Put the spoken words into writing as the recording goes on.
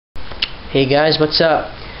Hey guys, what's up?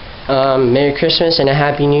 Merry Christmas and a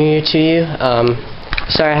Happy New Year to you.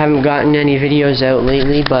 Sorry I haven't gotten any videos out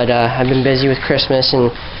lately, but I've been busy with Christmas and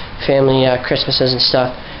family Christmases and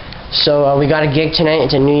stuff. So we got a gig tonight.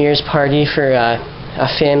 It's a New Year's party for a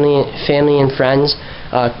family and friends.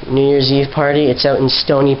 New Year's Eve party. It's out in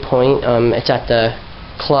Stony Point. It's at the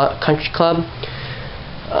country club.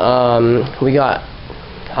 We got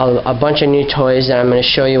a bunch of new toys that I'm going to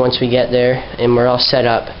show you once we get there, and we're all set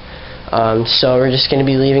up. So we're just going to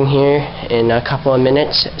be leaving here in a couple of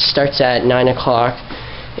minutes. It starts at 9 o'clock,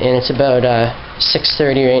 and it's about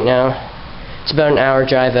 6:30 right now. It's about an hour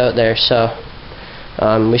drive out there, so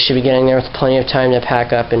we should be getting there with plenty of time to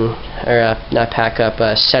pack up and, not pack up,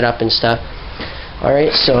 set up and stuff.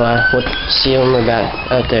 Alright, so we'll see you when we're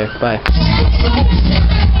back out there. Bye.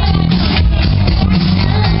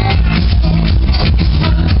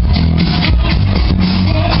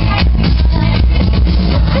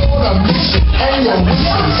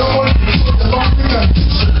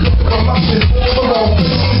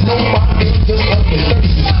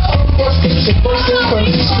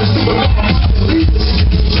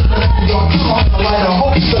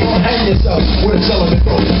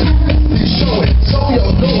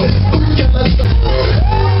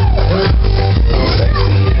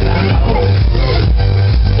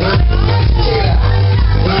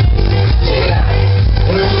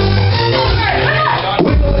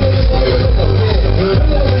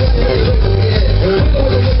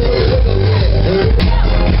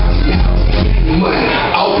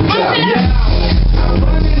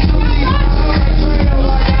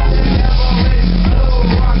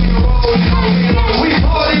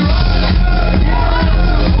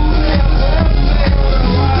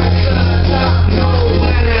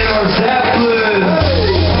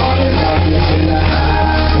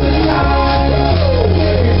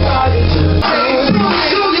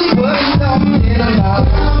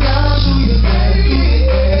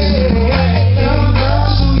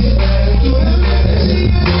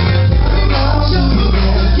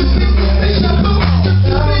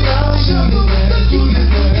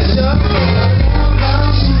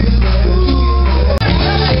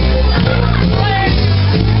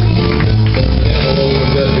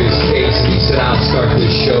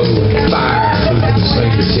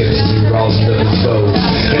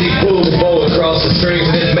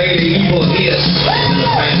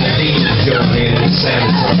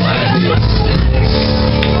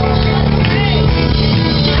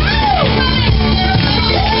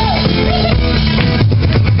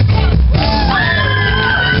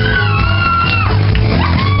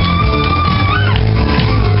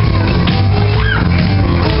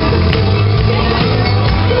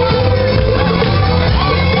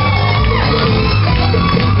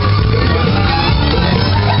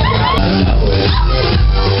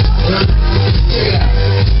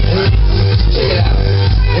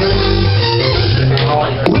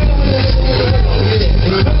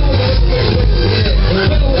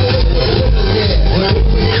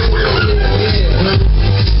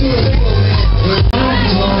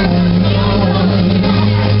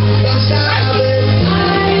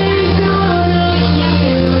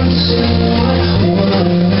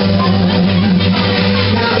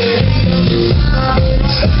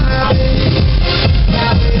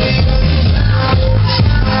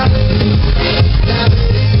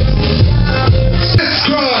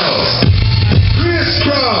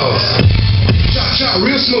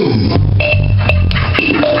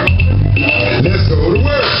 Let's go to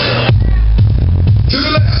work. To the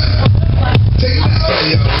left. Take it out,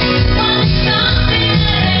 y'all.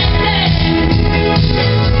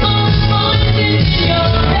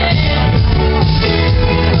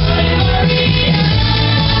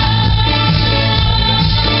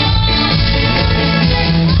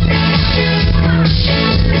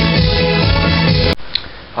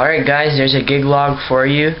 Alright guys, there's a gig log for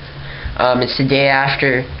you. It's the day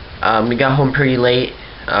after. We got home pretty late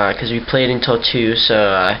because we played until 2, so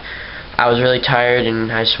I was really tired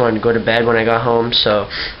and I just wanted to go to bed when I got home, so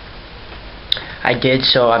I did.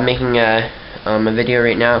 So I'm making a video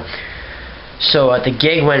right now. So the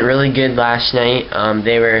gig went really good last night.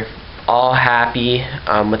 They were all happy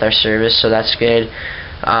with our service, so that's good.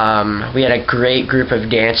 We had a great group of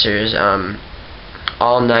dancers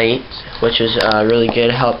all night, which was really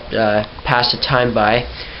good. Helped pass the time by.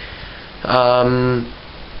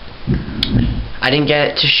 I didn't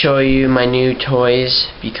get to show you my new toys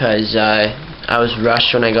because I was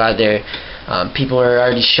rushed when I got there. People were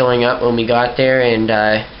already showing up when we got there, and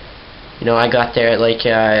you know, I got there at like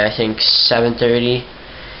I think 7:30,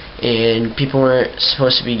 and people weren't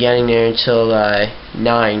supposed to be getting there until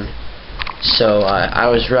 9. So I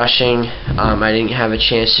was rushing. I didn't have a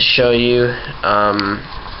chance to show you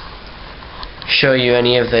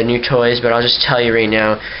any of the new toys, but I'll just tell you right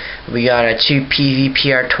now. We got 2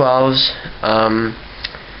 PVPR12s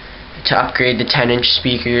to upgrade the 10-inch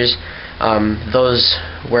speakers. Those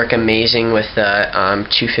work amazing with the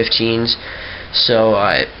 215s, so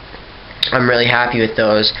I'm really happy with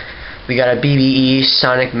those. We got a BBE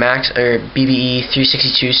BBE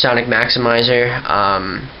 362 Sonic Maximizer.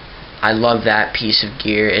 I love that piece of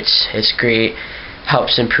gear. It's great.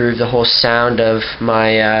 Helps improve the whole sound of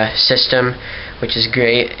my system, which is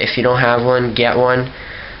great. If you don't have one, get one.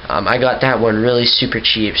 I got that one really super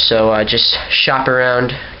cheap, so just shop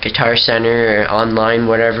around Guitar Center or online,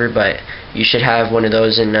 whatever, but you should have one of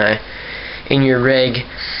those in your rig.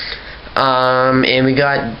 And we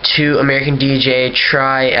got 2 American DJ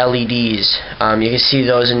Tri LEDs. You can see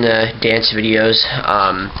those in the dance videos.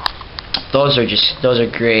 Those are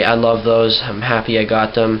great. I love those. I'm happy I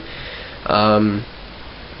got them.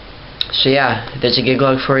 So yeah, there's a gig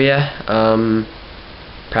log for you.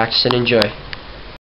 Practice and enjoy.